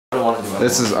don't want to do it.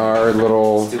 This is our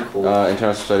little cool.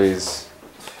 international studies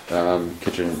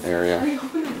kitchen area. Are you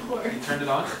open the door? You turned it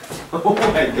on? Oh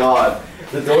my god.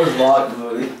 The door's locked,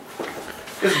 Lily.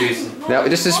 It's decent. Now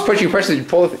just press it, you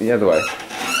pull it the other way.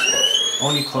 Oh,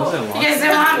 and you close it and lock You it? guys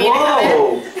don't want me to come in?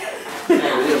 Whoa! I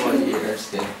really want to eat her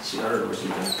skin. She I don't know what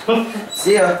she's doing.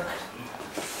 See ya.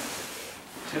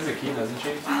 She has a key, doesn't she?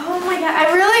 Oh my god,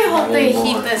 I really hope they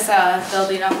heat this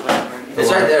building up.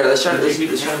 It's right there. Let's try to make it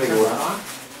work.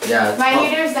 Yeah. My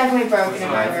heater's definitely broken in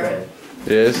my room.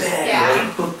 It is?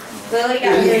 Yeah. Lily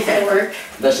got yours at work.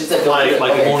 No, she said Like it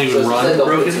won't even run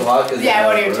broken? Yeah, it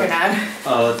won't even turn on.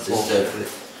 Oh, that's just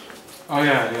Oh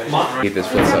yeah. Eat this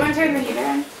Did with someone some. turn the heater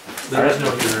on? There is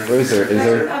no heater. Where is there? Is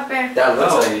there? Up there. That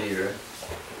looks like a heater.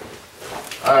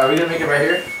 Alright, are we gonna make it right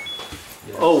here?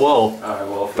 Oh, whoa. Alright,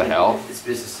 well. The hell? It's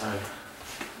business time.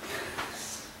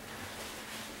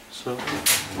 So,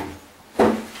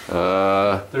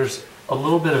 There's a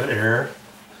little bit of air.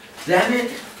 Damn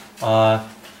it!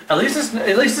 At least it's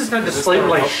not displayed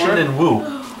like Shin and Woo.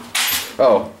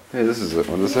 Oh, hey, this is it.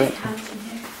 What is it?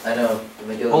 I know.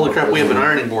 Holy crap, we have an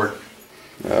ironing board.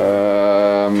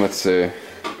 Let's see.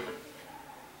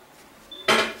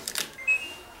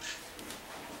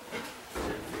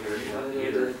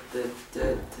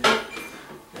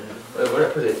 Wait, where did I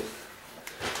put it?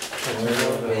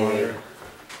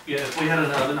 Yeah, if we had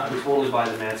an oven, I would totally buy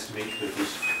the mats to make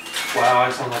cookies. Wow, I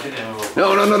sound like an MMO.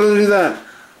 No, don't do that.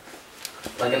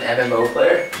 Like an MMO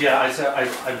player? Yeah, I said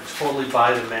I'd totally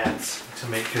buy the mats to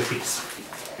make cookies.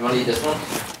 You want to eat this one?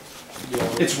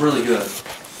 Yeah. It's really good.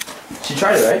 She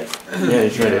tried it, right? Yeah, you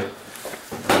tried it.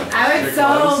 I would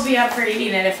so be up for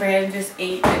eating it if we had just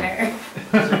ate dinner.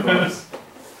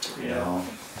 Yeah.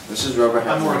 This is rubber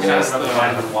I'm more excited about the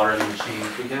vitamin water in the machine.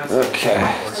 Okay,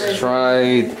 let's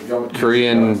try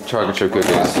Korean chocolate chip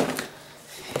cookies.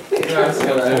 I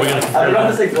don't know how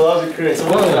to say gloves in Korean. So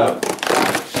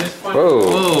Whoa.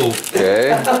 Whoa.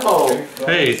 Okay. No.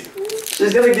 Hey.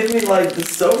 She's gonna give me like the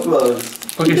soap gloves.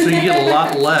 Okay, so you get a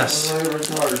lot less. Like a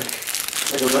retard.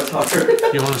 Like a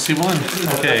retard. You want to see one?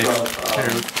 Okay.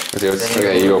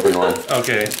 Okay, you open one.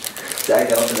 Okay. Jack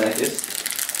Galifianakis.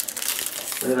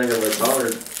 Looking like a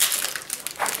retard.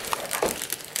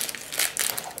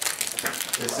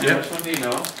 Yep. Which one do you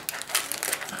know?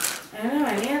 I don't know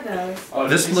any of those. Oh,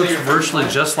 This did you say looks your virtually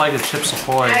first just like a Chips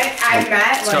Ahoy. I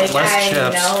met It's got like less I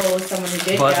chips, know someone who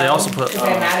did but they go, also put, 'cause I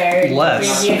met her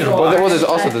less. in Well, there's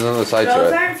also but there's another side to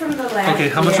those it. aren't from the last Okay,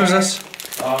 how much was this?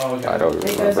 Oh, okay. I don't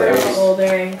Like those remember. are all older.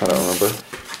 I don't remember.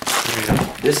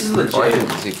 This is legit. Oh, I didn't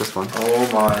see this one. Oh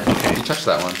my. You touched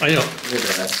that one. I know. Look at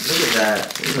that. Look at that.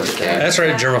 Look at that. That's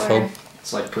right, germaphobe.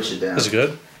 It's like push it down. Is it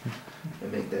good?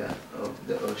 And make that. Oh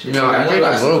shit. No, I think a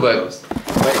little bit.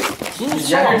 Wait. Did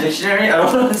you have your dictionary? I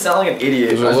don't want to sound like an idiot.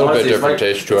 There's a little bit different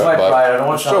taste to it, but I don't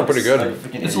want it's to sound still pretty good. like a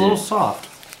freaking It's a little idiot. soft.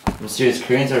 I'm serious.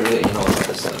 Koreans are really anal about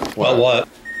this stuff. Well, what?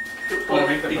 Well,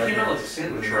 it came out like a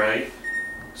sandwich, right?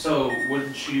 So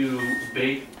wouldn't you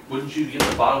get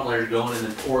the bottom layer going and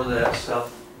then pour that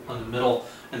stuff on the middle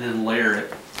and then layer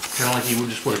it? Kind of like you would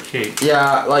just put a cake.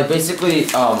 Yeah, like basically,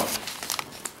 I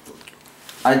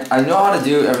know how to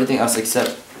do everything else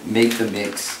except make the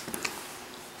mix.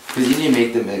 Cause you need to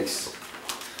make the mix.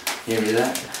 You hear me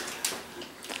that?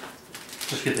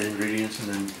 Just get the ingredients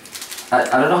and then... I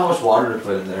don't know how much water to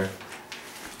put in there.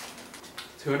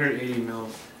 280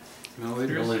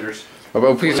 milliliters. Oh,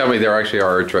 but please tell me there actually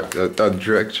are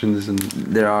directions and.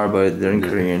 There are, but they're in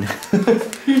Korean.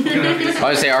 I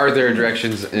would say, are there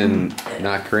directions in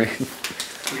not Korean?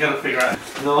 We gotta figure out.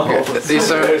 No, Okay, it's these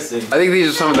so are. I embarrassing. think these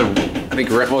are some of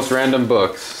the most random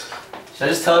books. Should I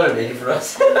just tell her to make it for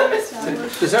us?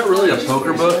 Is that really a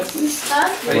poker book?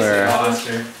 Where?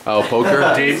 Oh, poker.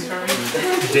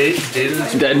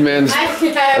 Dead Man's. I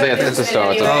think it's a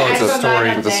story. It's a story.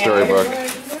 It's a storybook.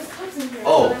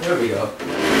 Oh, here we go.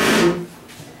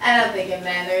 I don't think it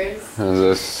matters. Is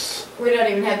this? We don't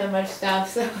even have that much stuff,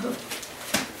 so.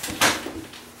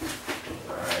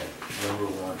 Alright, number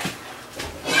one.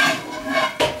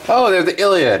 Oh, there's the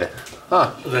Iliad.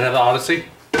 Huh? Does that have the Odyssey?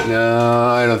 No,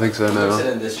 I don't think so. Put No. it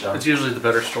in this shop. It's usually the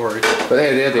better story. But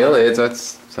hey, they have the Iliads.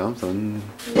 That's something.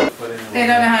 They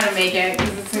don't know how to make it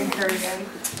because it's in Korean.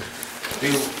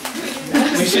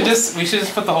 We should just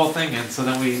put the whole thing in, so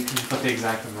then we can put the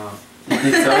exact amount. You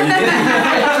think so?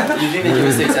 You think they give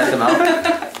us the exact amount?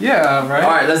 Yeah, right.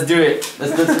 Alright, let's do it.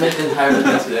 Let's make the entire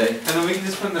thing today. And then we can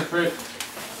just put in the fridge.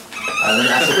 Then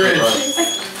that's the fridge.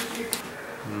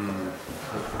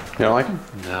 You don't like them?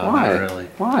 No, Why? not really.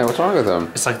 Why? What's wrong with them?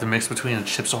 It's like the mix between a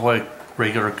Chips Ahoy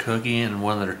regular cookie and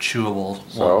one that are chewable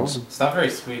So? ones. It's not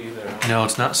very sweet either. No,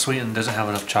 it's not sweet and doesn't have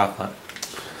enough chocolate.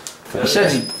 I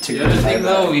should have The other thing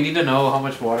though, we need to know how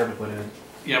much water to put in.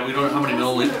 Yeah, we don't know how many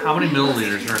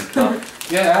milliliters are in a cup.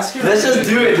 Yeah, ask her. Let's just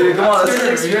do it, dude. Come on, let's do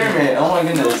an experiment. Oh my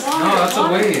goodness. No, that's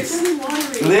a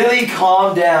waste. Lily,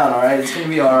 calm down, alright? It's gonna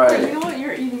be You alright. know what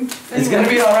you're eating? It's gonna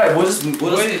be alright. We'll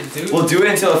Wait, dude. we'll do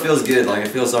it until it feels good, like it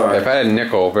feels If alright. I had a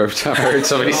nickel for every time I heard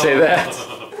somebody say that.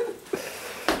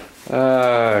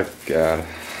 Oh, God.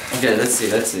 Okay, let's see.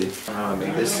 How do I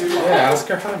make this? Yeah, ask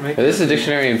her how to make This is a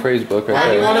dictionary and phrase book right Why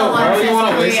do you there.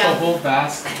 want to waste a Korea. whole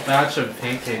batch of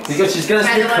pancakes? Because she's gonna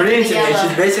speak Kinda Korean like to me and yellow.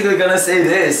 she's basically gonna say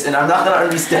this and I'm not gonna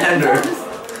understand her.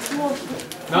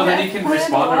 No, then you can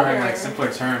respond to her in like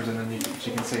simpler terms, and then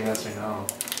she can say yes or no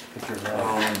if you're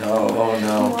right. Oh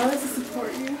no. Why does it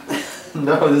support you?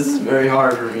 No, this is very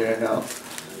hard for me right now.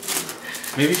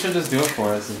 Maybe she'll just do it for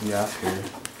us if we ask her.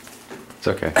 It's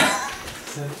okay.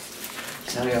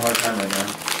 She's having a hard time right now.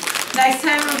 Next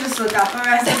time we'll just look up a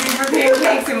recipe for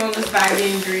pancakes and we'll just buy the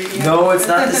ingredients. No, it's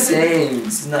not the same.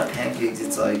 This is not pancakes,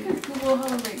 it's like... Google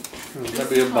how to make That'd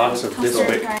be a box of custard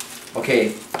biscuit. pie.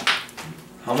 Okay.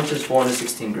 How much is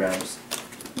 416 grams?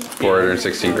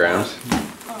 416 grams.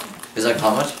 Is like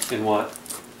how much? In what?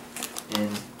 In...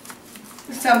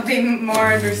 Something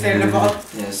more understandable.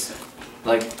 Yes.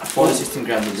 Like 416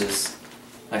 grams of this.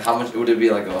 Like how much would it be,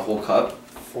 like a whole cup?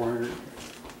 400.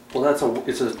 Well, it's a weight.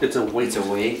 It's a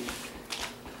weight.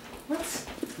 What?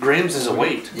 Grams is a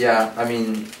weight. Yeah, I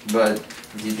mean, but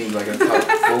do you think like a cup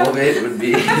full of it would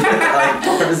be like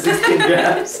 416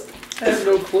 grams? I have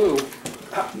no clue.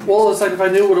 Well, it's like if I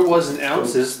knew what it was in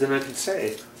ounces, then I could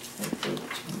say.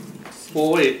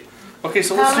 Well, wait. Okay,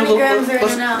 so let's How do many a grams are in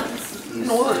little. an ounce?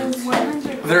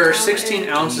 There are 16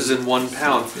 ounces in 1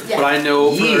 pound, Yeah. but I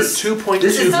know Yeast. for 2.2.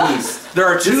 This is yeast. There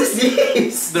are two. This is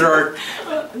yeast. There are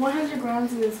 100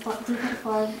 grams is 3.5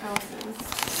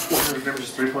 ounces. 100 grams is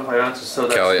 3.5 ounces. So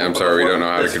that's Kelly, I'm sorry, we don't know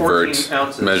how to that's convert 14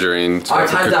 ounces. measuring to Alright,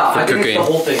 time's out. I for can make the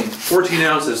cooking. whole thing. 14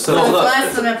 ounces. So No, That's look.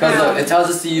 less than a Because look, it pound. tells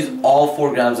us to use all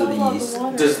 4 grams of the yeast.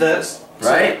 does that?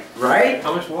 Right? Right?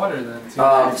 How much water then?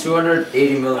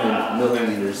 280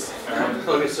 milliliters.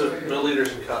 Okay, so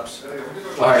milliliters and cups.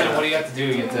 Alright. What do you have to do?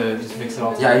 You have to just mix it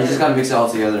all Yeah, together? you just gotta mix it all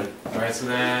together. Alright, so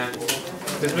then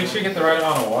just make sure you get the right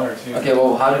amount of water too. Okay,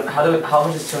 well, how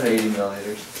much is 280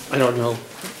 milliliters? I don't know.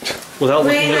 Without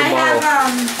Wait, looking I at a bottle.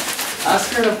 have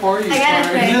Ask her to pour you. I gotta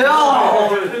sorry. think.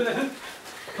 No!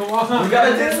 Come on. We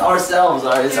gotta do this ourselves,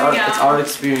 alright? It's Here we it's go. our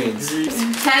experience.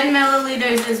 10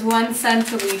 milliliters is 1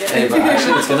 centiliter. Hey, but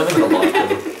actually, it's gonna make a lot though.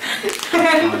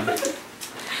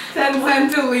 10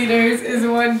 centiliters is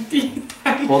 1 tea.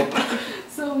 Well,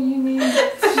 So you need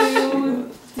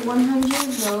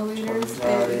 100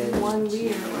 milliliters in 1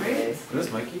 liter, right? Is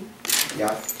this Mikey?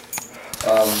 yeah.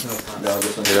 No, it's not. No,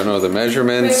 this one. They don't know the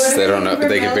measurements. They don't know.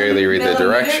 They can barely read the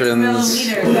directions.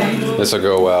 Milliliters. This will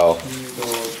go well.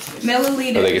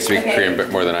 Milliliters. Oh, they can speak Okay. Korean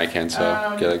bit more than I can, so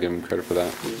Um, gotta give them credit for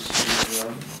that.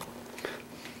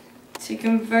 To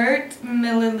convert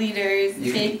milliliters,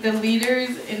 You take the liters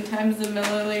in times the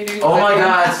milliliters. Oh by my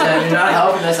god, 1,000. Sam, you're not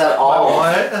helping us at all.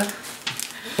 What?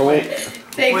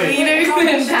 Take Wait. liters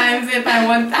and times it by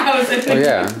 1,000. Oh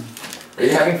yeah. Are you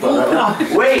having fun right now?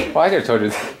 Wait! Well, I could have told you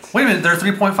that. Wait a minute, there are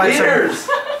 3.57. Liters!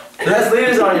 There's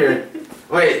liters on here.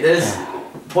 Wait, there's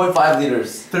 0.5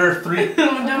 liters. There are 3.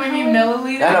 Don't we mean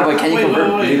milliliters? I know, but can you Wait,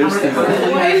 convert wait, liters how to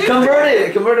many- Wait. Convert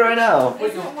it! Convert it right now. I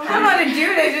know how to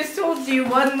do it. I just told you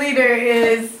 1 liter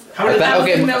is How many- 1,000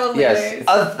 okay, milliliters. yes.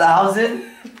 1,000?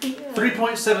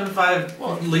 3.75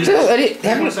 liters.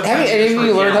 Haven't any of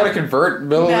you learned how to convert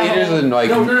milliliters No. and like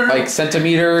No. like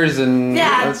centimeters and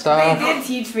Yeah, that stuff? they did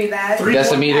teach me that. Three-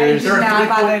 Decimeters. There are, Not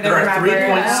bothered to there are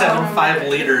remember. 3.75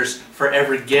 liters for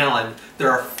every gallon.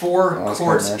 There are 4 Oh, that's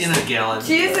quarts kinda in a gallon.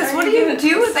 Jesus, what do you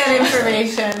do with that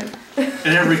information?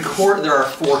 In every quart, there are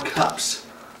 4 cups.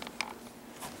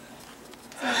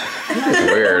 That's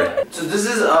weird. So this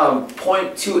is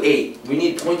 0.28. We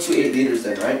need 0.28 liters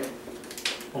then, right?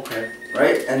 Okay.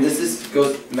 Right? And this is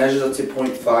measures up to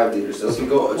 0.5 liters. So it can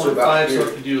go to about 0.5, so here.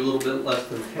 if you do a little bit less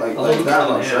than Like a little that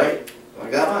more much, than half. right?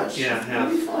 Like that much. Yeah, half.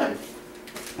 It'll be fine.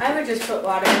 I would just put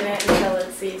water in it until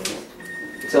it seems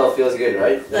Until it feels good,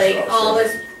 right? That's like what I was all saying.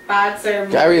 the spots are.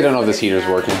 I really don't know if this heater's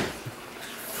working.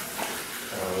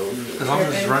 As long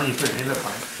as it's running, you put your hand up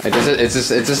on it. It's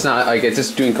just not like it's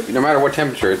just doing. No matter what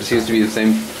temperature, it just seems to be the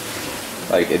same.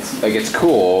 Like it's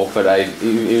cool, but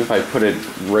even if I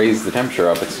raise the temperature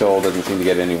up, it still doesn't seem to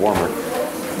get any warmer.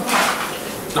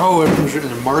 Oh, it comes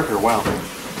written in a marker. Wow.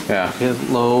 Yeah. Hit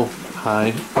low,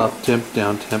 high, up temp,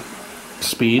 down temp,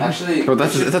 speed. Actually, Well,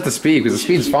 that's at the speed because the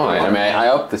speed's fine. I mean, I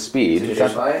upped the speed. did you It's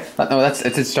just not- buy it? no,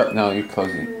 it's a start. No, you're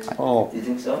closing. Oh. Do you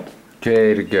think so?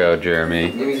 Okay to go,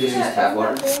 Jeremy. Maybe just use tap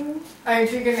water.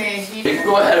 Aren't you gonna heat You can it?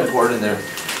 go ahead and pour it in there.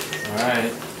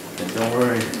 Alright, Don't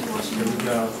worry. here we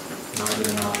go. Not good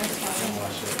enough. Don't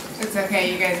wash it. It's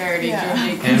okay, you guys are already Yeah.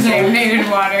 drinking And-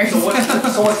 contaminated water. So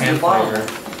what's the And bottle? flavor.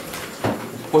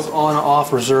 What's on off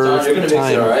John, reserve you're gonna mix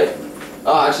it, alright?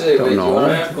 Oh, actually, Don't wait, you know.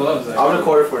 wanna? I have gloves. I'm gonna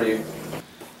record it for you.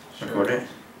 Record it?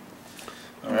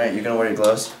 Alright, you're gonna wear your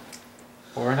gloves?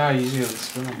 Well, we're not using a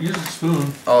spoon. Use a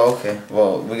spoon. Oh, okay.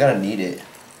 Well, we gotta knead it.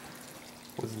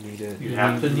 What's needed? You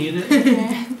have to knead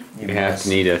it. You have to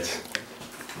need it.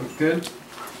 Look good?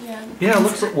 Yeah. Yeah, it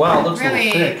looks. Wow, it looks a little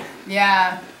Really? thick.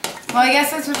 Yeah. Well, I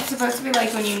guess that's what it's supposed to be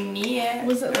like when you knead it.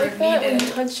 Was it or like that when knead you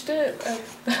it. touched it at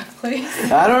that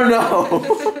place? I don't know.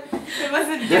 It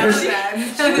wasn't There's-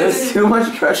 just that. There's too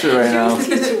much pressure right now.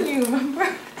 Teaching you, remember?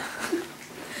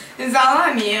 It's all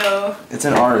on you. It's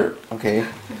an art, okay?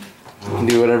 You can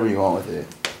do whatever you want with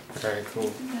it. Alright,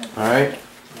 cool. Alright?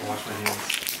 I'll wash my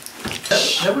hands.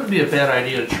 That would be a bad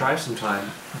idea to try sometime.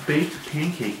 Baked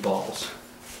pancake balls.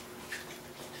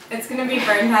 It's gonna be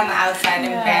burnt on the outside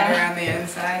and Yeah. bad around the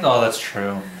inside. Oh, that's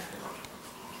true.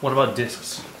 What about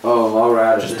discs? Oh,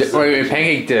 alright. Wait,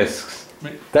 pancake discs.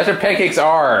 That's what pancakes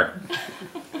are.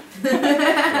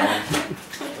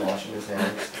 Washing his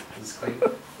hands. Is this clean?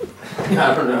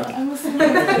 I don't know. I'm assuming.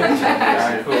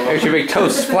 Alright, cool. It should make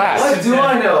toast flat. What do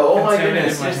I know? Oh my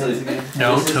Contaminated goodness, my hands seriously. again.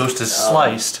 No, This is, toast is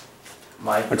sliced.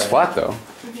 My It's friend. flat though.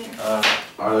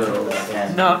 Our little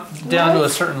hand. Not down to a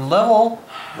certain level.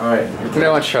 Alright. You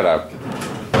know what? Shut up.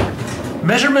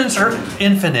 Measurements are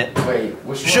infinite. Wait,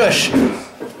 which one? Shush.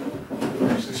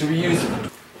 Should we use?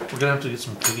 We're gonna have to get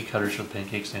some cookie cutters for the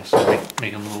pancakes next time.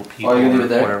 Make them little people Oh, you gonna do or it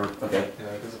there? whatever. Okay. Yeah,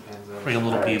 because it pans out. Make them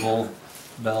little Alright. people,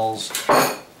 bells,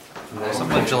 something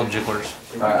like jello jigglers.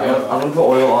 Alright, I'm gonna put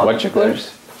oil on. What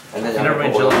chicklers? And then You I'm never gonna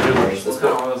made put oil jello on. jigglers? Let's What kind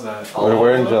go. of oil is that?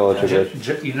 Where in jello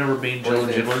chicken? You never made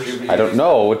jello jigglers? I don't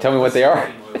know. Tell me what they are.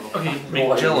 Okay,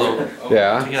 make jello.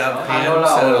 Yeah. You got a I pan, don't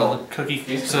set it know. on the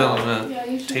cookie, set it on Yeah,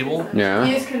 you should. the table, Yeah.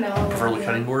 Use canola. over the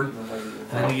cutting board, and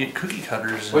then you get cookie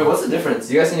cutters. Wait, what's the difference?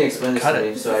 You guys need to explain this Cut to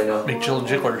it. me so I know. Make jello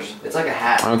jigglers. It's like a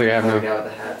hat. I don't think I have Like no. a guy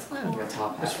with a hat. Like a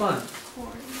top It's hat. fun.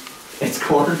 It's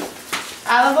corn.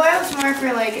 Olive oil's more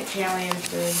for like Italian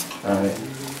food, Alright.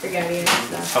 spaghetti and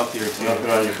stuff. Healthier Now put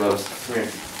too. on your gloves. Come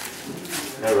here.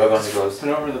 Now rub on your gloves. Put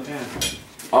it over the pan.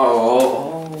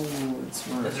 Oh, it's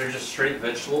smart. Is there just straight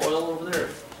vegetable oil over there?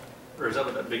 Or is that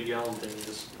what that big gallon thing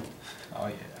is? Oh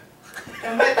yeah.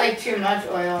 Don't put like too much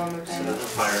oil on the Set it pan. on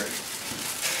fire.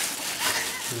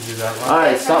 You do that one?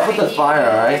 Alright, stop with the fire,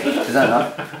 alright? Is that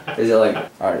enough? Is it like,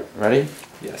 alright, ready?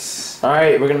 Yes.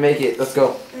 Alright, we're gonna make it. Let's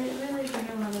go.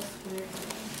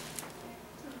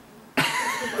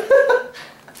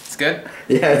 It's good?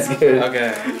 Yeah, it's good. Okay.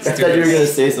 I thought you were gonna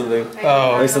say something.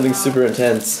 Oh. Like something super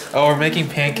intense. Oh, we're making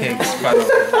pancakes, by the way.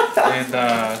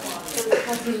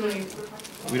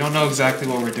 And we don't know exactly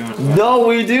what we're doing. No,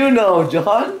 we do know,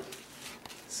 John.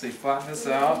 So you flatten this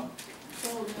out.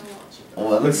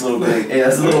 Oh, that looks a little big. Hey,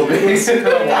 that's a little big. It's kind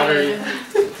of watery.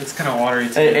 It's kind of watery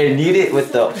too. And knead it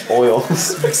with the oil.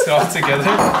 Mix it all together.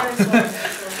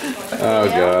 Oh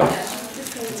god.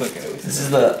 It's okay. This is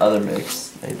the other mix.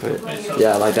 that you put it.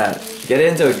 Yeah, like that. Get it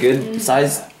into a good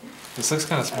size. This looks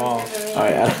kind of small.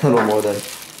 Alright, add a little more then.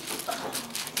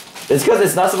 It's because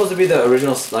it's not supposed to be the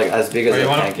original, like as big as Oh, a you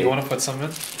pancake. want to put some in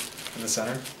the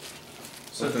center?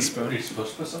 With the spoon. Are you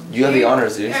supposed to put something? You have the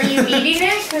honors, dude. Are you eating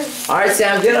it? 'Cause Alright,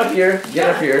 Sam, get up here. Get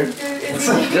up here.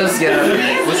 Just get up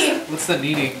here. What's the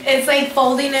kneading? It's like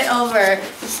folding it over.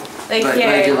 Like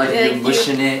here. Like you're you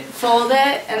mushing it. fold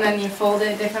it and then you fold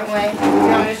it a different way. Do you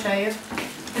want me to show you?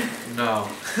 No.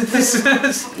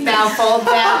 Now fold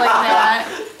that like that.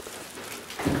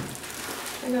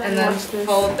 And then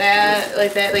fold that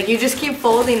like that. Like you just keep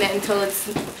folding it until it's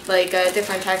like a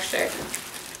different texture.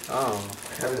 Oh.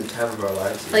 Having the time of our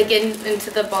lives. Like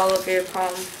into the ball of your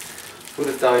palm. Who'd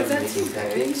have thought Is you'd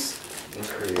that be making too big? pancakes in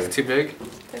Korea? Too big?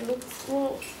 It looks,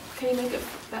 well, can you make it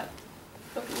that?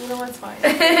 Okay, you know what's fine.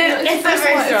 It's the first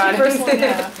one. It's the first one,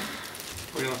 yeah.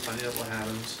 We're gonna find out what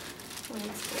happens. When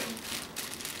it's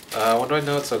good. When do I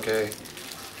know it's okay?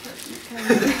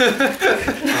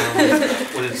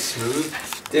 When it's smooth.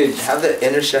 Dude, have the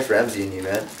inner Chef Ramsay in you,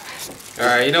 man.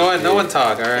 Alright, you know what? No one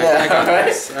talk, alright? Yeah, I got alright.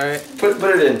 this, alright? Put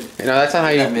it in. You know that's not how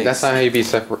you. That makes- That's not how you be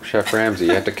Chef Ramsay.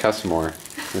 You have to cuss more.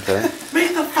 Okay.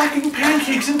 Make the fucking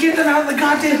pancakes and get them out of the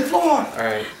goddamn floor.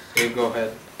 Alright, you go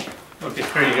ahead. Okay,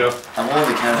 here you go. I'm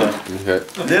holding the camera.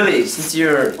 Okay. Lily, since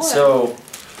you're so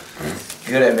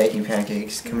good at making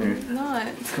pancakes, come here. Not.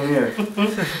 Come here.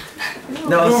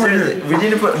 No, seriously, we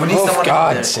need Oh, someone up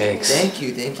God's there. sakes. Thank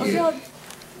you, thank Okay, you.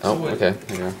 Oh, okay.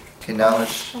 There you go. Okay, now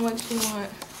how much do you want?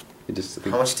 You just.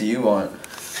 how much do you want?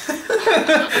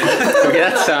 Okay,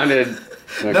 that sounded.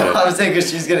 Okay. No, I'm saying because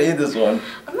she's gonna eat this one.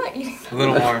 I'm not eating. A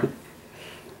little more.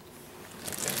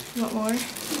 You want more?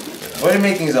 Way to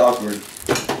make things awkward.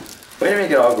 Way to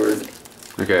make it awkward.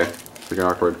 Okay, freaking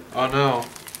awkward. Oh no.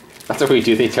 That's what we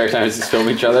do the entire time is just film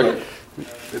each other.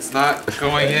 It's not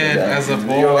going in as a You're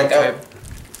bowl like, type.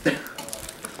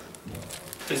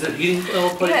 Is that heating oil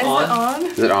plate Yeah, is on? it on?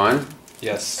 Is it on?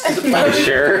 Yes. Are you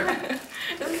sure? It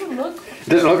doesn't look. It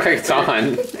doesn't look like it's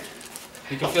on.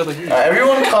 You can feel the heat. Alright,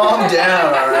 everyone calm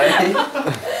down, alright?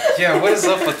 Yeah, what is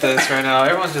up with this right now?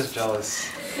 Everyone's just jealous.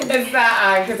 It's not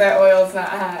on because that oil's not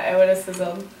hot. It would have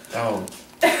sizzled. Oh.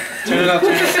 Turn it up,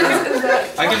 turn it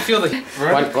up. I can feel the heat.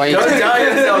 Why you Don't tell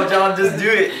yourself, John. Just do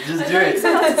it. Just do it.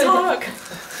 Talk.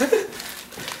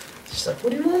 She's like,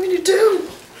 what do you want me to do?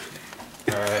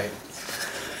 Alright.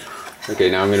 Okay,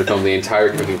 now I'm gonna film the entire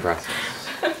cooking process.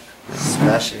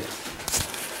 Smash it.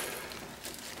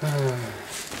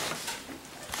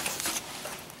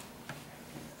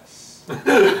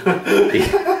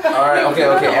 Alright, okay.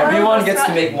 Everyone gets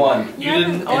to make one. You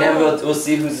didn't And then we'll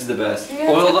see whose is the best.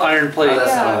 oil the iron plate. How does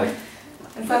that sound like?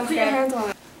 It sounds Put your good. hands on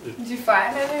it. Did you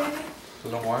find it or anything? A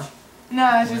little more? No,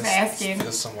 I was just asking.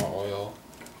 Just some more oil.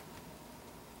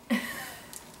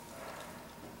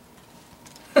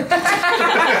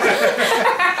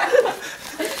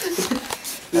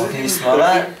 Oh, can you smell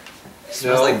that? It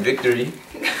smells like victory.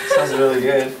 Smells really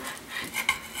good.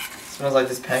 Smells like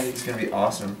this pancake is gonna be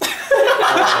awesome.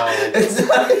 Oh. It's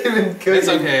not even good. It's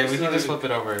okay, we can just flip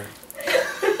it over.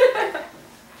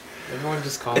 Everyone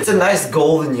just calm It's a nice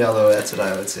golden yellow, that's what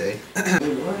I would say.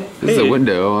 This is a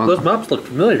window. Those maps look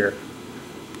familiar.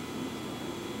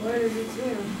 What did you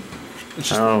do? It's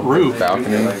just Oh, roof.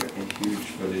 balcony. Like a huge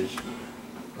footage.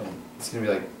 It's gonna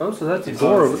be like, Oh, so that's the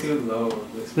door. too low.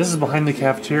 This is behind the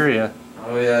cafeteria.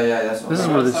 oh yeah, that's what This is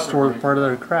where they store part of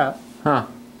their crap. Huh.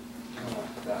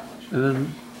 And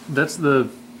then that's the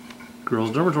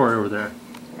girls' dormitory over there.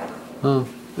 Oh.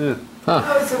 Yeah.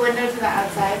 Oh, it's a window to the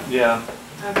outside. Yeah.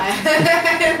 Okay.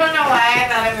 I don't know why I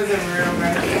thought it was a room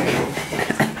right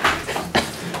here.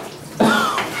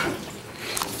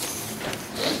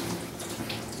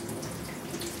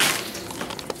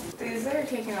 These are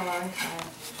taking a long time.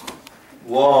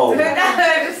 Whoa. No,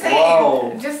 I'm just saying.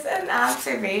 Whoa. Just an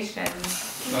observation.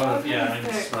 Oh, yeah, I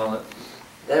can smell it.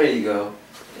 There you go.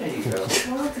 There you go.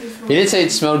 He didn't say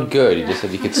it smelled good, he just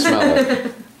said you could smell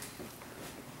it.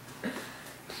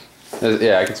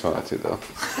 Yeah, I can smell that too though.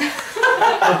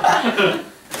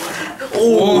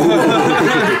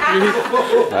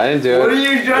 I didn't do What are it.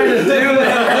 you trying to do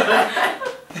there?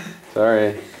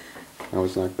 Sorry. I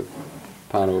was knocked the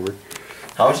pot over.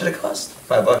 How much did it cost?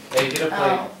 $5. Hey, get a plate.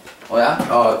 Oh. Oh yeah?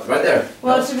 Oh, right there.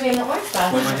 Well, it should be in the orange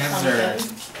box. When my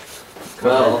hands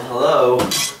Well, hello.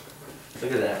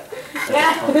 Look at that.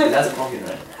 Yeah. That's a pumpkin,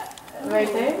 right?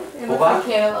 Right there? It Hold looks on. like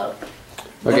cantaloupe.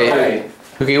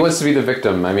 Okay, who wants to be the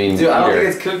victim? I mean, Dude, I don't eater.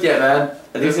 think it's cooked yet, man.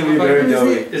 I think it's gonna be very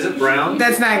doughy. Is it brown?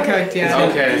 That's not cooked yet.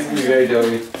 Okay. It's gonna be very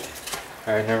doughy.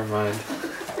 Alright, never mind.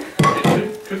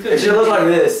 Cook It should look like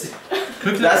this.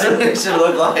 Cook That's what it should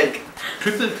look like.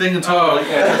 Cook the thing until like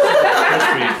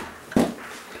crispy.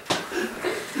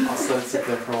 I'll let it sit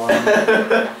there for a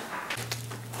while.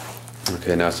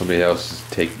 Okay, now somebody else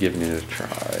is giving it a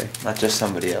try. Not just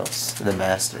somebody else, the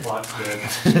master. Watch good.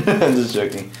 I'm just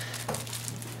joking.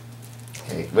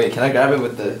 Okay, wait, can I grab it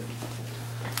with the...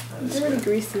 It's really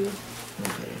greasy.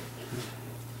 Okay.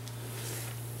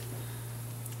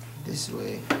 This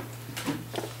way.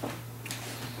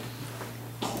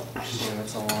 Yeah,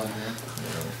 that's a lot here.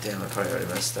 Oh, damn, I probably already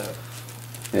messed up.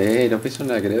 Hey, don't be so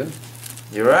negative.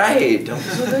 You're right, don't be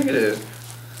so negative.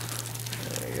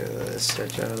 There we go, let's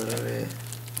stretch out a little bit.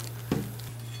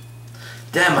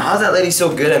 Damn, how's that lady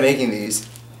so good at making these?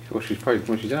 Well, she's done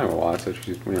it a lot, so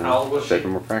she's How old was she?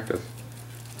 taking more practice.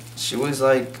 She was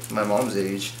like my mom's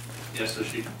age. Yeah, so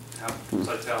she, it's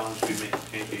like how long she make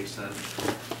pancakes then.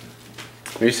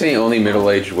 Are you saying only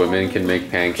middle-aged women can make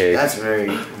pancakes? That's very...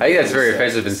 I think that's very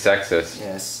offensive and sexist.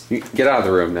 Yes. You get out of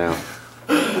the room now.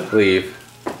 Leave.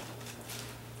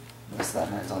 What's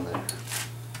that man's on there?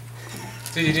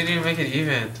 Dude, you didn't even make it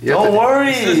even. Don't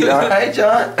worry, alright,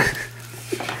 John?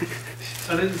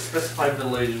 I didn't specify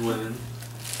middle-aged women.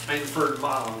 I inferred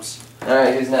moms.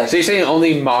 Alright, who's next? So you're saying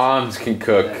only moms can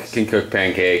cook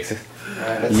pancakes?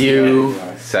 Alright, let's You see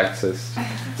how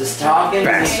sexist. just talking the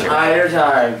Bastard. entire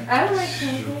time. I don't like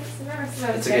pancakes. I've never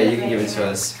smelled It's okay, you can give it to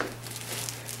us.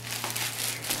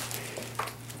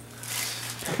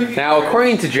 Now,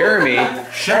 according to Jeremy,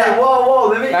 Hey, whoa,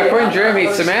 let me now, according to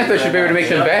Jeremy, Samantha should be able to make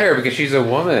them better because she's a I'm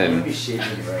gonna woman. be shaking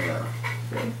it right now.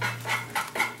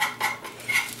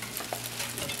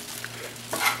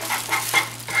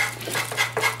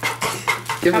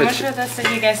 Give How it a much of this did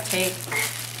you guys take?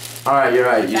 Alright, you're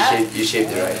right. That? You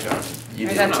shaped it right, John. You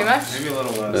Is did. that too much? Maybe a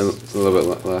little a less. little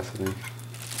bit less, I think.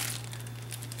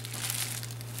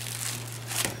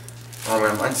 Oh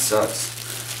man, mine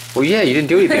sucks. Well, yeah, you didn't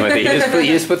do anything with it.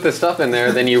 You just put the stuff in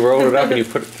there, then you rolled it up and you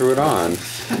threw it on.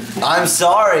 I'm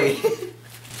sorry.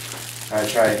 Alright,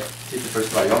 try it. Take the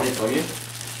first bite. You want me to film you?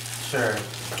 Sure.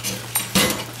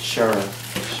 Sure.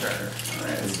 Sure.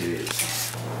 Alright, let's do it.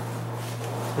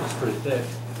 It's pretty thick.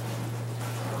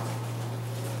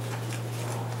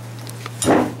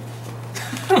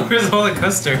 Where's all the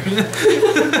custard?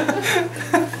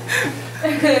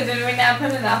 Did we not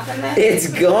put enough in there? It's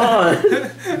gone.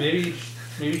 Maybe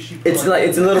she. It's like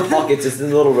it's in little pockets. It's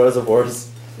in little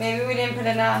reservoirs. Maybe we didn't put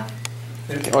enough.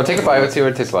 Well, take a bite. Let's see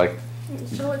what it tastes like.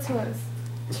 Show it to us.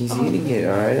 He's eating it,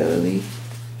 alright, Lily.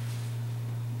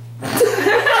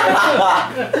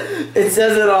 It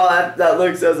says it all. That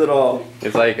look says it all.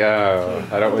 It's like,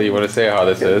 I don't really want to say how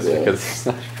this is Yeah. because it's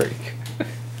not pretty good.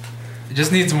 It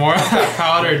just needs more of that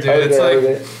powder, dude. It's like.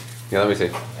 Okay. Yeah, let me see.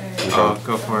 Oh,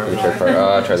 go for Let me it. try first.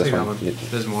 I'll try this Take that one.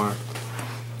 There's more.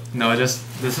 No, this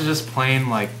is just plain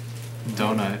like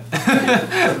donut.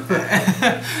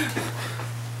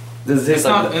 Does it taste It's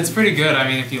like? not. It's pretty good. I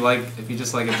mean, if you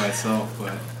just like it by itself,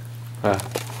 but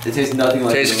It tastes nothing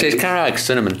like. Tastes kind of like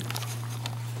cinnamon.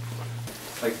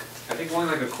 like I think only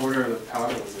like a quarter of the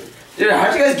powder was like. Dude,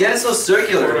 how'd you guys get it so Quarter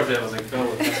circular? of it was like filled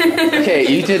with this. Okay,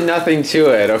 you did nothing to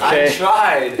it. I Okay.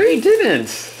 tried. No, you didn't.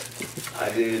 I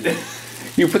did.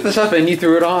 You put the stuff in, you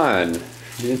threw it on. You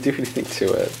didn't do anything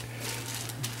to it.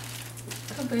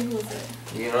 How big was it?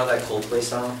 You know that Coldplay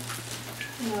song?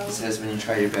 No. It says when you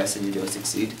try your best and you don't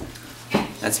succeed.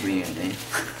 That's me, Andy.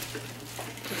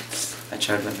 I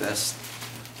tried my best.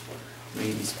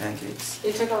 Making these pancakes.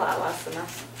 You took a lot less than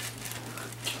us.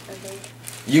 I think.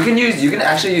 You can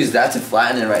actually use that to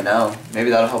flatten it right now. Maybe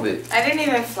that'll help it. I didn't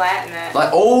even flatten it. Like,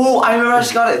 oh, I remember how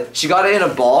she got it. She got it in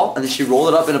a ball, and then she rolled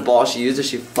it up in a ball. She used it,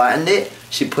 she flattened it,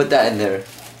 she put that in there,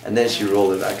 and then she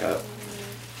rolled it back up.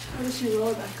 How did she roll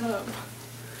it back up?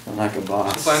 I'm like a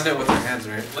boss. She blended it with her hands,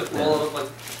 right? Roll it up like.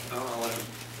 I don't know, like.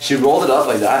 She rolled it up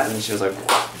like that, and then she was like,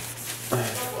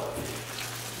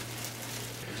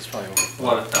 It's probably over.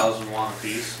 What, 1,000 won a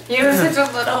piece? You were such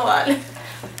a little one.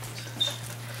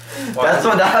 that's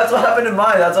what happened to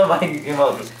mine. That's why mine came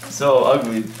out so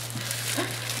ugly.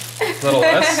 Little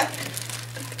less.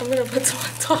 I'm gonna put some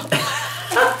on top.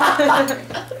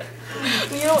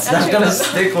 You know, It's not gonna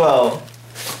stick well.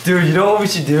 Dude, you know what we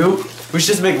should do? We should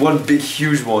just make one big,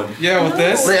 huge one. Yeah, with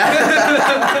this. Dude,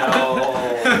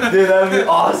 that would be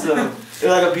awesome. It's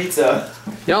like a pizza.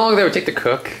 You know how long that would take to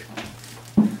cook?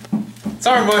 It's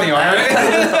our money, alright?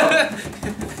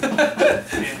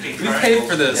 We paid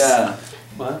for this. Yeah.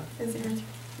 What? Is it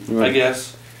I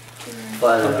guess.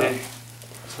 Flatten it Okay. out.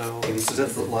 So, is that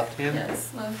the left hand?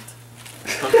 Yes, left.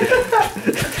 Okay.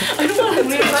 I don't want to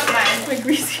We touch put mine. my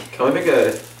greasy. Can we make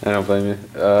a... I don't blame you.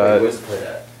 Wait, where's the plate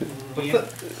at?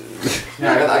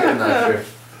 Yeah, I got a knife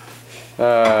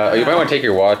here. You might want to take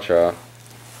your watch off.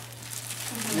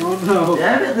 Oh no.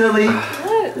 Damn it, Lily.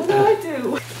 What? What did I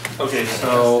do? Okay,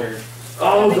 so.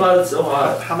 Oh god, it's so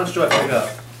hot. How much do I pick up?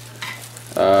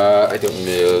 I don't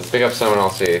know. Let's pick up some and I'll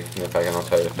see if I can. I'll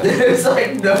tell you. If I can. There's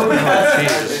like no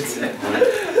Jesus.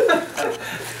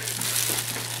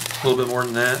 A little bit more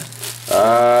than that.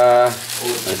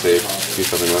 Let's see. Do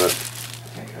something with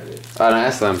it. I don't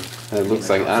ask them. It looks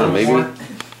like, I don't know, maybe.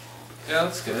 Yeah,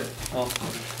 that's good.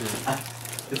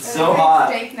 It's so hot.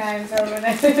 Steak knives over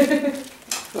there.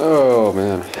 Oh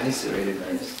man. Any serrated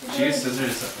knives? Cheese,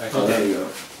 scissors. Oh, there you go.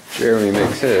 Jeremy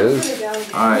makes his.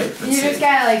 Alright, You let's just see.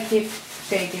 gotta like keep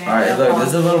shaking it. Alright, look,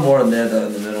 there's a little more in there though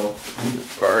in the middle.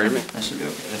 Pardon me. That should be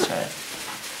okay. Let's try it.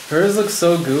 Hers looks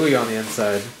so gooey on the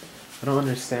inside. I don't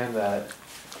understand that.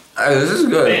 Alright, this is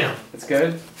good. Bam. It's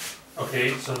good?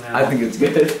 Okay, so now. I think it's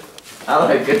good. I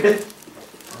like it.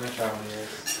 I'm gonna try one of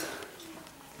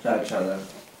yours. Try that.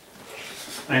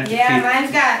 I have to Yeah, keep,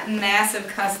 mine's got massive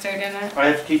custard in it. I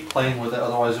have to keep playing with it,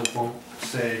 otherwise it won't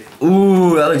say.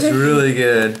 Ooh, that looks really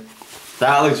good.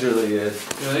 That looks really good.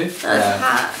 Really? That's Yeah.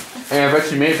 hot. Hey, I bet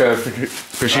she made her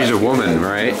because she's a woman,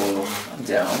 right? I'm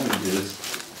down. I'm gonna do this.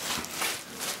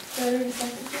 Better the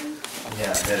second thing?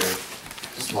 Yeah, better.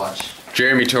 Just watch.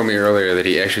 Jeremy told me earlier that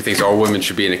he actually thinks all women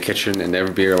should be in a kitchen and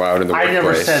never be allowed in the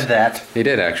workplace. that. He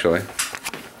did actually.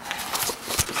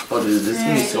 Oh, dude, this is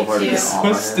gonna be so hard to get So off.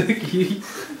 man. sticky.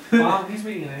 Wow, he's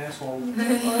being an asshole. You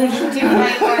should do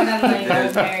way more than like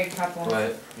a married couple.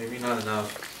 But maybe not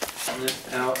enough.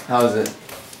 Out. How is it?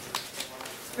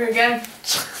 We're good.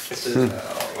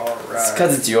 It's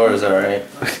because it's yours, alright?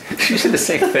 She said the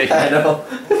same thing. I know.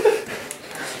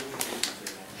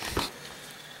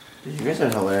 Dude, you guys are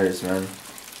hilarious, man.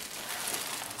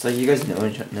 It's like you guys know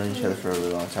each other for a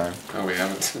really long time. Oh, we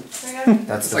haven't.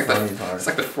 That's the like funny part. It's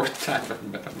like the 4th time I've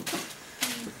met him.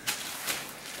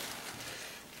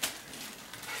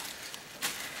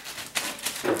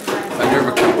 I've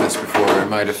never cooked this before, in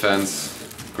my defense.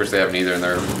 Of course, they haven't either, and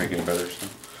they're making it better. So.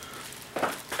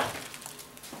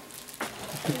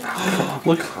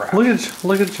 Look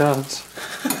at John's.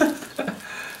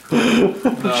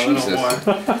 Jesus.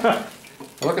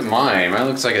 Look at mine. Mine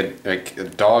looks like a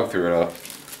dog threw it up.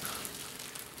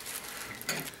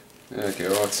 Okay,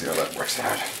 well, let's see how that works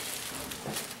out.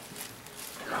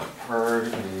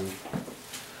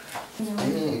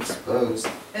 It explodes.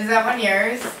 Is that one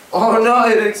yours? Oh no,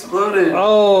 it exploded!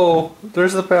 Oh,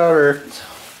 there's the powder.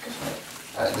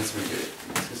 Alright, let's redo it.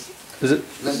 Is it?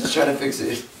 Let's just try to fix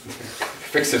it.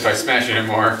 Fix it by smashing it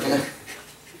more. Yeah.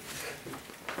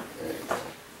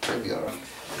 It'll be alright.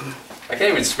 I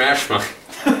can't even smash mine.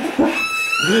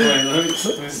 Wait,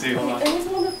 let me see. Hold on.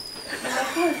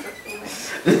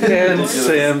 And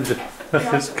Sam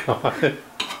is gone.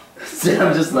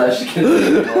 Sam just left. She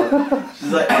couldn't take it on.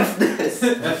 She's like, F this.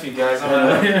 F you guys, I'm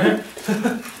out of here.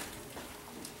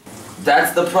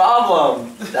 That's the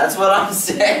problem. That's what I'm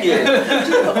saying.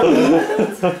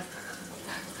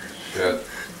 Good.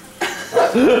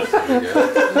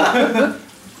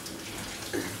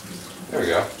 There we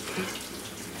go.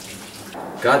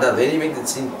 God, that lady made it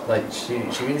seem like she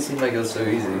made it seem like it was so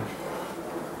easy.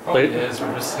 Oh, it is.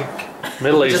 We're just like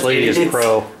middle-aged lady is idiots.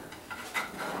 pro.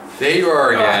 There you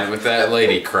are again with that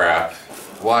lady crap.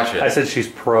 Watch it. I said she's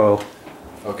pro,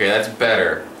 Okay, that's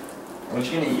better. What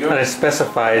you gonna eat? and I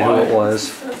specified who it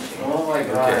was. Oh my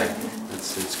god. Okay.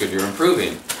 It's good you're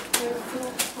improving.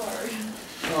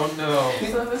 Oh no.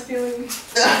 So I was feeling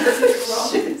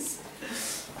Shit.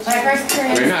 My first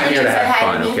Korean We're not here to student said have hi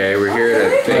fun, me. okay? We're here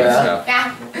to fix Yeah. stuff.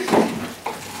 Yeah.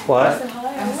 What?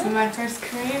 So my first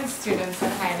Korean student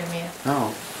said hi to me.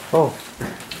 Oh. Oh.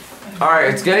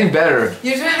 Alright, it's getting better.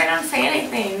 Usually they don't say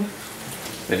anything.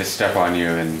 They just step on you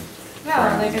and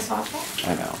No, they just walk away.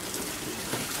 I know.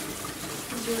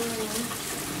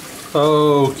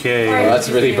 Okay. that's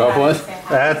really bubbling.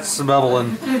 That's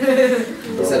bubbling.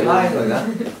 Said hi like that.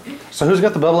 So who's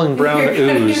got the bubbling brown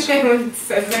ooze?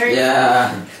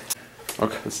 Yeah.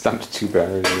 Okay, it's down to 2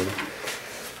 batteries.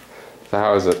 So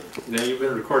how is it? Yeah, you've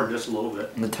been recording just a little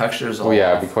bit. The texture is all Oh yeah,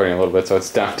 I've off. been recording a little bit, so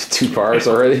it's down to 2 bars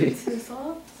already. It's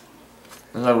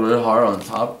like really hard on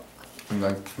top and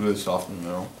like really soft in the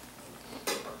middle.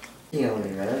 Yeah,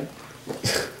 man.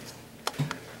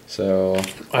 So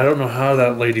I don't know how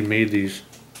that lady made these.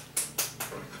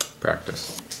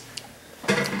 practice.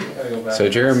 So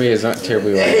Jeremy is not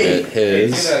terribly like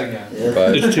his, Yeah.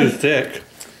 but It's too thick.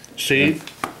 See,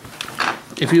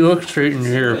 if you look straight in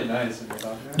here,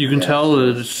 you can tell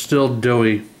that it's still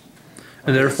doughy,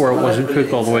 and therefore it wasn't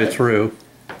cooked all the way through.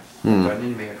 Do I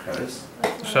need to make a crevice?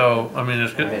 So I mean,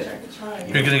 it's good. I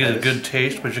mean, You're gonna get a good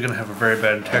taste, but you're gonna have a very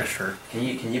bad texture.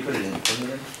 Can you put it in?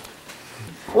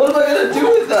 What am I gonna do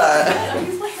with that?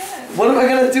 use my hand. What am I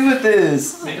gonna do with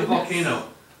this? Make a volcano.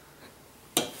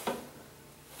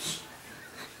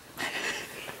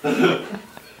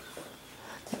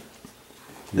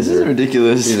 This is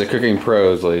ridiculous. these are cooking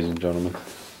pros, ladies and gentlemen.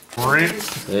 Right.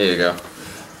 There you go.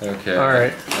 Okay. All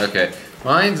right. Okay.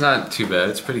 Mine's not too bad.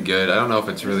 It's pretty good. I don't know if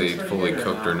it's really fully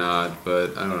cooked or not,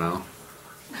 but I don't know.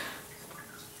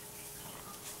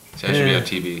 See, I should be on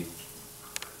TV.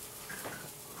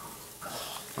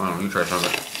 I don't know. You try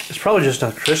something. It's probably just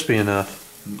not crispy enough.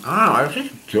 I don't know. I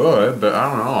think it's good, but I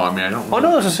don't know. I mean, I don't. Oh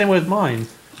no, it's the same with mine.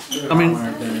 I mean,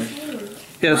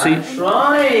 yeah. See,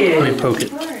 let me poke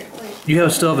it. You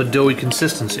have still have a doughy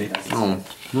consistency. Oh.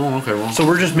 Oh. Okay. Well. So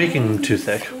we're just making them too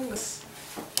thick.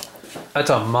 That's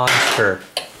a monster.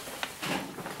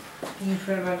 You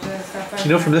put a bunch of stuff on You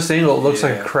know, from this angle, it looks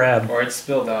like a crab. Or it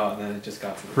spilled out and then it just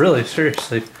got to the Really,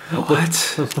 seriously.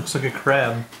 What? It looks like a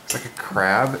crab. It's like a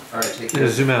crab. Alright, take Yeah,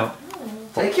 zoom out.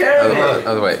 Take care of it.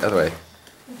 Other way. Other way.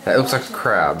 That looks like a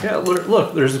crab. Yeah,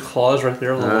 look, there's the claws right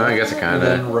there. I guess it And kind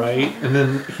then of. right, and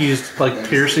then he's like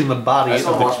piercing the body of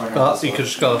the. You could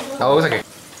just go. Oh, it looks like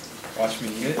a. Watch me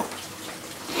eat it.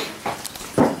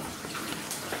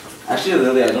 Actually,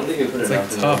 Lily, I don't think you put It's it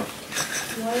like enough. tough.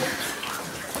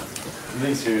 I'm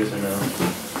being serious right now.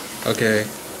 Okay.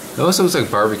 It also looks like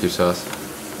barbecue sauce. I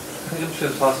think I'm just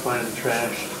gonna toss mine in the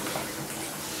trash.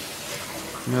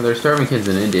 You know, there's starving kids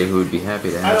in India who would be happy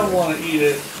to I have don't it. want to eat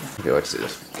it. Okay, let's do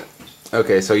this.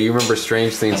 Okay, so you remember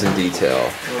strange things in detail.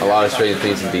 A lot of strange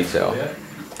things in detail.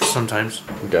 Sometimes.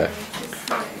 Okay.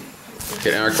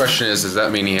 Okay, now our question is, does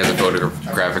that mean he has a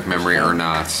photographic memory or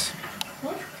not?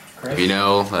 If you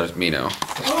know, let me know.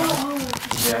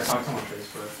 Yeah, I talked to him on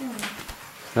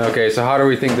Facebook. Okay, so how do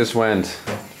we think this went?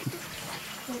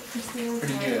 Pretty good.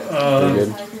 Pretty good.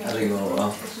 I think it went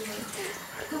well.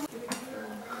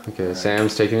 Okay,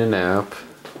 Sam's taking a nap.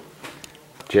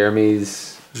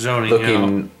 Jeremy's Zoning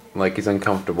looking like he's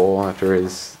uncomfortable after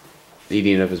his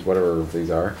eating of his whatever these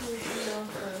are.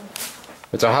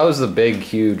 But so how's the big,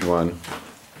 huge one?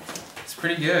 It's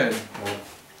pretty good.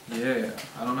 Yeah,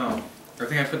 I don't know. I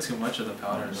think I put too much of the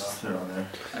powder Just though. throw it on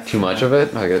there. Too much of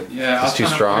it? Like Yeah, I it's was too trying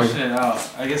to strong? portion it out.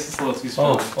 I guess it's a little too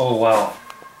strong. Oh wow.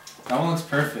 That one looks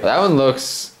perfect. That one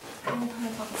looks...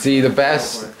 See, the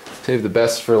best... Save the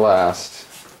best for last.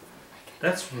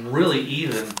 That's really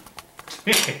even.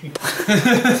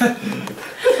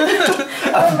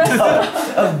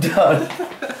 I'm done.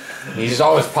 He's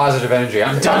always positive energy.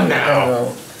 I'm done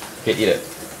now! Okay, eat it.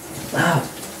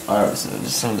 Alright,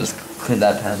 so just clean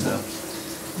that pan though.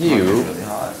 It's You... really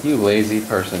hot. You lazy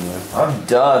person. I'm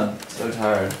done. So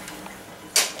tired.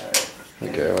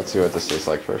 Okay, let's see what this tastes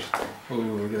like first. Ooh,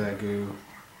 look at that goo.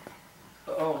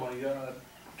 Oh my god.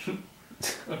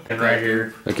 And right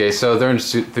here. Okay, so their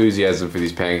enthusiasm for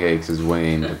these pancakes is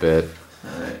waning a bit.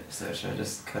 Alright, so should I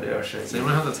just cut it out? Should I Does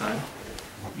anyone have the time?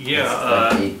 Yeah,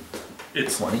 Like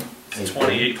it's 20?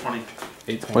 28:20.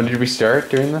 8:20. When did we start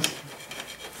doing this?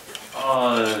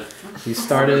 We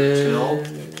started.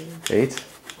 Till 8?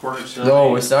 quarter till.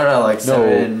 No, we started at like No,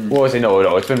 7. what was it? No,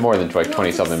 it's been more than like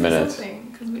 20 something minutes.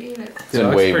 Because we ate it. It's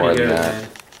been way more than that.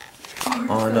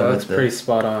 Oh no, That's pretty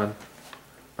spot on.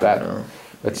 That, No.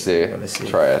 let's see. Let me see.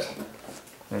 Try it.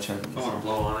 I'm trying to I want to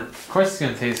blow on it. Of course, it's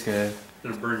gonna taste good.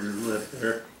 It'll burn your lip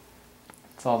there.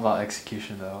 It's all about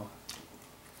execution, though.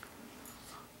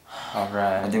 All I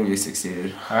right. think we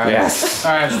succeeded. All right. Yes.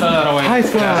 All right. Let's throw that away. High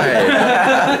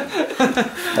five!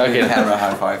 Okay, camera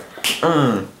high five.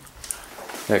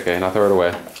 Okay, now throw it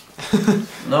away.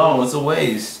 No, it's a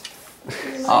waste.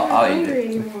 I'll eat it.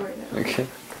 Anymore now. Okay.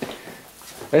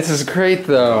 This is great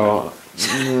though.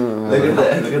 Look at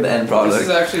the end product. This is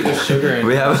actually just sugar. And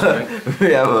We have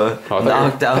a Oh,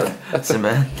 knocked out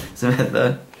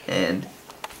Samantha and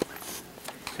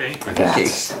Okay.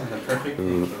 pancakes the perfect.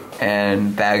 Mm.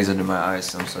 and bags under my eyes.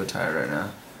 So I'm so tired right now.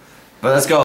 But let's go.